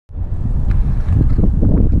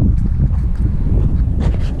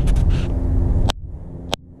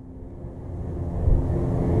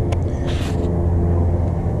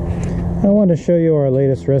wanted to show you our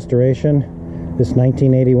latest restoration, this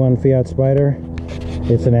 1981 Fiat Spider.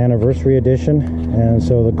 It's an anniversary edition, and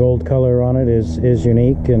so the gold color on it is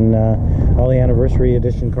unique, and all the anniversary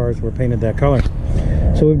edition cars were painted that color.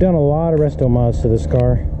 So we've done a lot of resto mods to this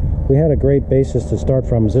car. We had a great basis to start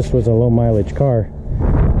from, as this was a low mileage car,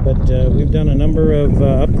 but we've done a number of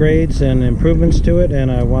upgrades and improvements to it,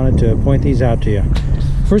 and I wanted to point these out to you.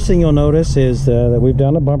 First thing you'll notice is that we've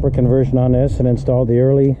done a bumper conversion on this and installed the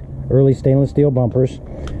early stainless steel bumpers,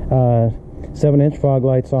 7-inch fog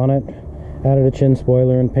lights on it, added a chin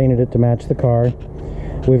spoiler and painted it to match the car.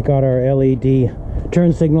 We've got our LED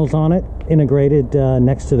turn signals on it integrated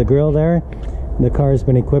next to the grille there. The car has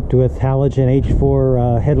been equipped with halogen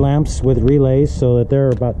H4 headlamps with relays, so that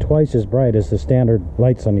they're about twice as bright as the standard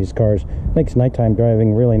lights on these cars. Makes nighttime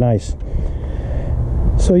driving really nice.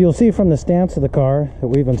 So you'll see from the stance of the car that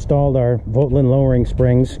we've installed our Vogtland lowering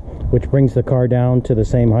springs, which brings the car down to the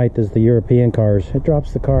same height as the European cars. It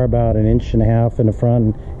drops the car about 1.5 inches in the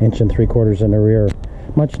front, 1.75 inches in the rear.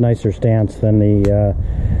 Much nicer stance than the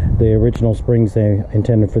original springs they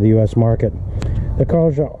intended for the US market. The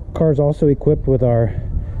car's also equipped with our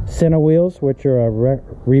Senna wheels, which are a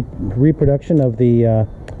reproduction of the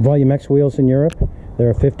Volume X wheels in Europe.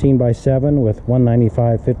 They're a 15x7 with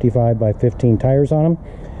 195 55x15 tires on them.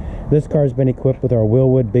 This car's been equipped with our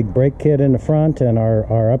Wilwood big brake kit in the front and our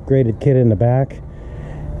upgraded kit in the back,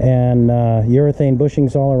 and urethane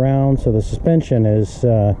bushings all around, so the suspension is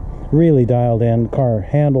really dialed in. The car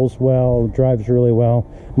handles well, drives really well,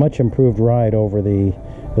 much improved ride over the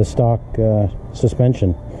stock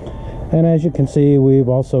suspension. And as you can see, we've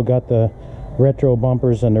also got the retro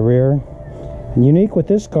bumpers in the rear. And unique with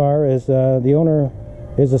this car is the owner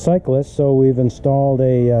is a cyclist, so we've installed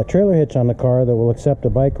a trailer hitch on the car that will accept a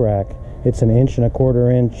bike rack. It's an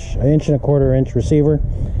 1.25 inch receiver,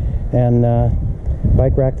 and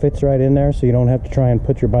bike rack fits right in there, so you don't have to try and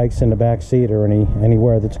put your bikes in the back seat or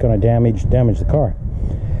anywhere that's going to damage the car.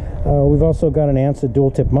 We've also got an ANSA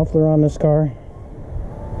dual tip muffler on this car.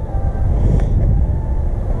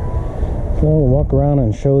 So we'll walk around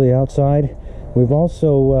and show the outside. We've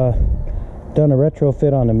also done a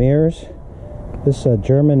retrofit on the mirrors. This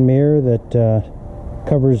German mirror that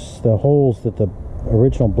covers the holes that the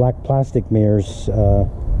original black plastic mirrors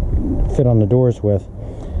fit on the doors with.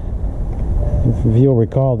 If you'll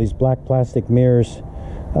recall, these black plastic mirrors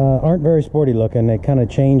aren't very sporty looking. They kind of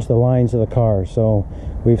change the lines of the car, so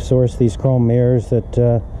we've sourced these chrome mirrors that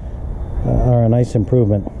are a nice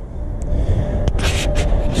improvement.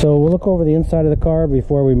 So we'll look over the inside of the car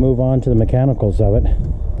before we move on to the mechanicals of it.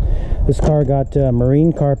 This car got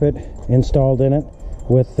marine carpet installed in it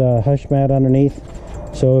with hush mat underneath,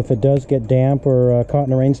 so if it does get damp or caught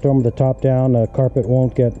in a rainstorm with the top down, the carpet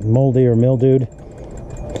won't get moldy or mildewed.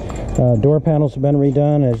 Door panels have been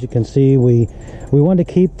redone. As you can see, we wanted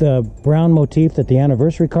to keep the brown motif that the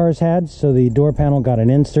anniversary cars had, so the door panel got an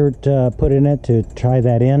insert put in it to tie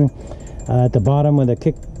that in. At the bottom where the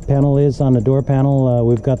kick panel is on the door panel,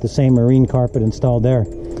 we've got the same marine carpet installed there.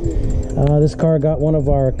 This car got one of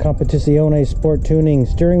our Competizione Sport Tuning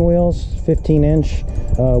steering wheels, 15-inch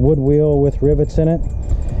wood wheel with rivets in it.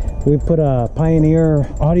 We've put a Pioneer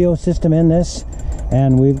audio system in this,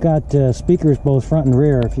 and we've got speakers both front and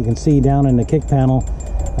rear. If you can see down in the kick panel,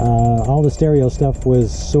 all the stereo stuff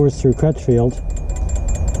was sourced through Crutchfield,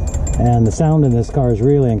 and the sound in this car is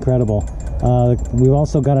really incredible. We've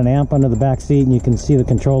also got an amp under the back seat, and you can see the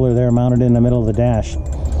controller there mounted in the middle of the dash.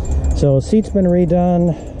 So seat's been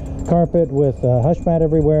redone, carpet with hush mat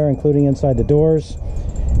everywhere, including inside the doors,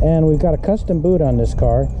 and we've got a custom boot on this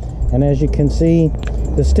car. And as you can see,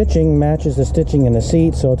 the stitching matches the stitching in the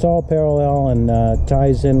seat, so it's all parallel and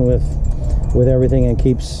ties in with everything, and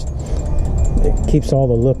keeps all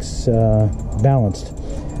the looks balanced.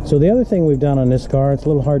 So the other thing we've done on this car, it's a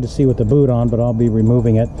little hard to see with the boot on, but I'll be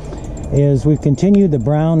removing it, is we've continued the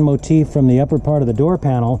brown motif from the upper part of the door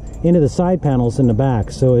panel into the side panels in the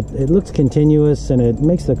back, so it looks continuous, and it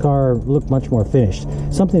makes the car look much more finished,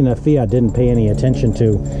 something that Fiat didn't pay any attention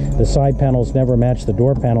to. The side panels never matched the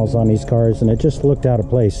door panels on these cars, and it just looked out of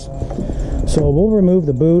place. So we'll remove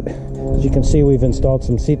the boot. As you can see, we've installed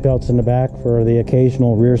some seat belts in the back for the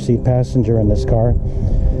occasional rear seat passenger in this car.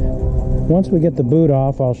 Once we get the boot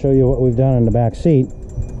off, I'll show you what we've done in the back seat.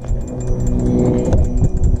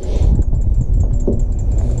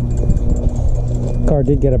 Car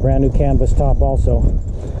did get a brand new canvas top also.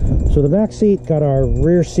 So the back seat got our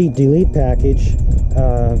rear seat delete package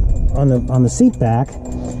on the seat back,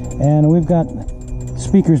 and we've got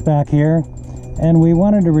speakers back here, and we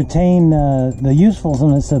wanted to retain the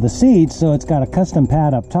usefulness of the seat, so it's got a custom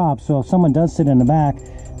pad up top, so if someone does sit in the back,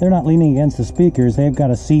 they're not leaning against the speakers. They've got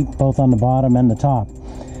a seat both on the bottom and the top.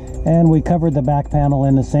 And we covered the back panel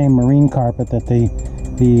in the same marine carpet that the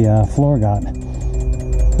floor got.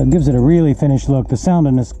 It gives it a really finished look. The sound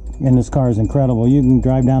in this car is incredible. You can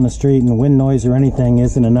drive down the street and wind noise or anything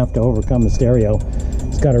isn't enough to overcome the stereo.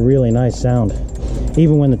 It's got a really nice sound.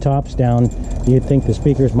 Even when the top's down, you'd think the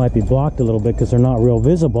speakers might be blocked a little bit because they're not real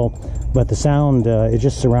visible, but the sound, it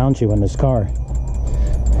just surrounds you in this car.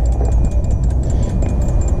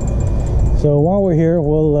 So while we're here,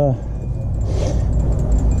 we'll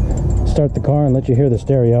start the car and let you hear the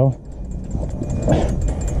stereo.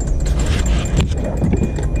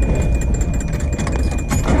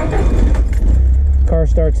 Car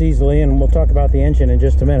starts easily, and we'll talk about the engine in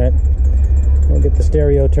just a minute. We'll get the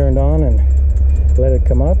stereo turned on and let it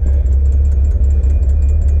come up.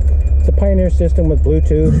 It's a Pioneer system with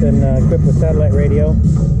Bluetooth and equipped with satellite radio.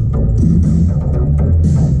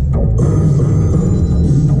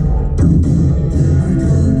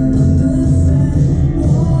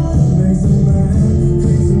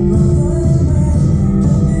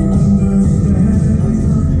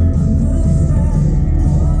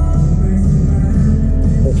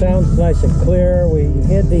 Sounds nice and clear. We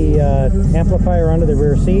hid the amplifier under the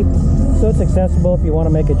rear seat, so it's accessible if you want to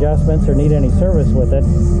make adjustments or need any service with it,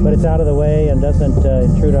 but it's out of the way and doesn't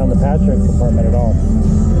intrude on the passenger compartment at all.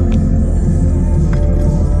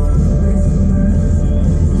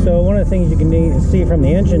 So one of the things you can see from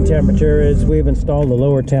the engine temperature is we've installed the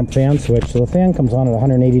lower temp fan switch. So the fan comes on at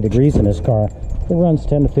 180 degrees in this car. It runs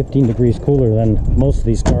 10 to 15 degrees cooler than most of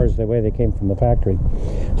these cars the way they came from the factory.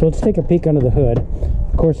 So let's take a peek under the hood.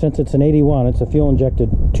 Of course, since it's an 81, it's a fuel-injected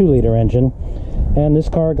 2-liter engine. And this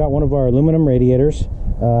car got one of our aluminum radiators,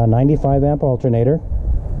 95 amp alternator.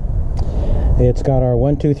 It's got our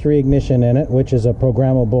 123 ignition in it, which is a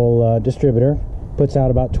programmable distributor. Puts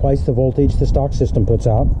out about twice the voltage the stock system puts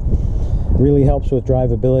out. Really helps with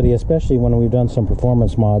drivability, especially when we've done some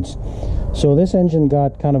performance mods. So this engine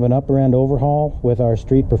got kind of an upper end overhaul with our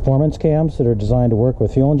street performance cams that are designed to work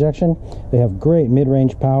with fuel injection. They have great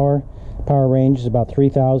mid-range power. Power range is about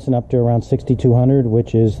 3,000 up to around 6,200,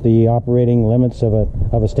 which is the operating limits of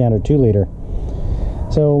a standard 2-liter.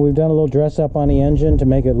 So we've done a little dress up on the engine to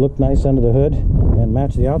make it look nice under the hood and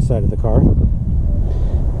match the outside of the car.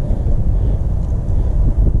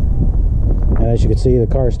 And as you can see, the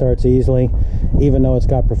car starts easily. Even though it's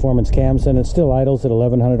got performance cams in it, still idles at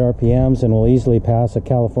 1100 RPMs and will easily pass a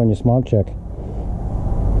California smog check.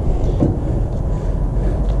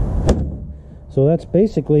 So that's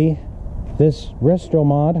basically this Resto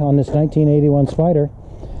mod on this 1981 Spider.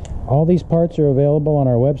 All these parts are available on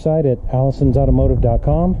our website at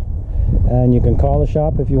allison'sautomotive.com, and you can call the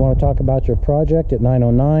shop if you want to talk about your project at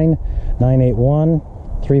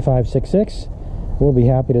 909-981-3566. We'll be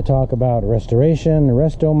happy to talk about restoration,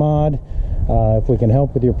 Resto mod. If we can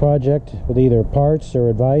help with your project with either parts or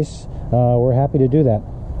advice, we're happy to do that.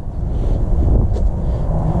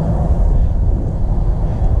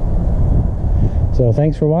 So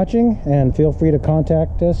thanks for watching, and feel free to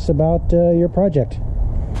contact us about your project.